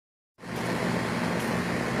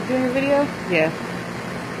Doing a video? Yeah.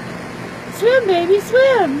 Swim, baby,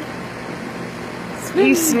 swim! Swim.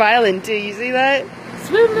 He's smiling too, you see that?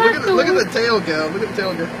 Swim like look at the tail go. Look at the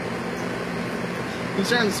tail go. He's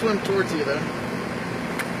trying to swim towards you, though.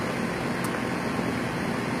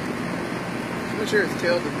 I'm sure his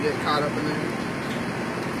tail doesn't get caught up in there.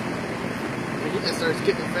 He just starts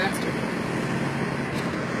kicking faster.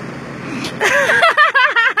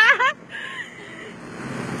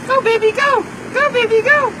 Go, baby, go! Go, baby,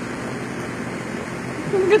 go!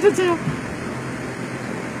 Look at the tail.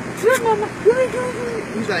 Swim, mama. Go.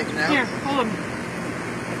 He's like, now. Here, hold him.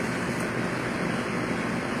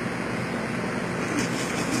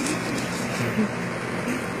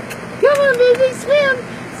 Come on, baby, swim!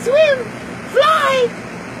 Swim! Fly!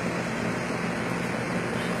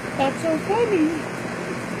 That's so funny.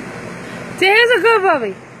 See, here's a good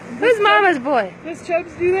puppy. Who's mama's boy? Does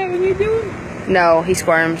Chubbs do that when you do it? No, he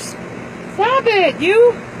squirms. Stop it,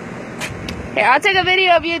 you! Here, I'll take a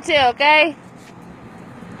video of you too, okay?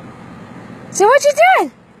 So what you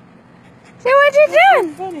doing? So what you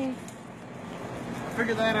doing? So funny. I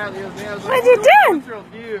figured that out the other day. I was like, What you doing? What's real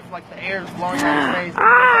do if like the air is blowing out his face?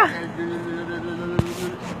 Ah!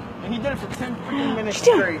 And he did it for 10 freaking minutes What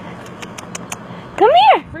you doing? straight. Come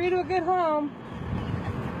here. For you to get home.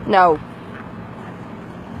 No.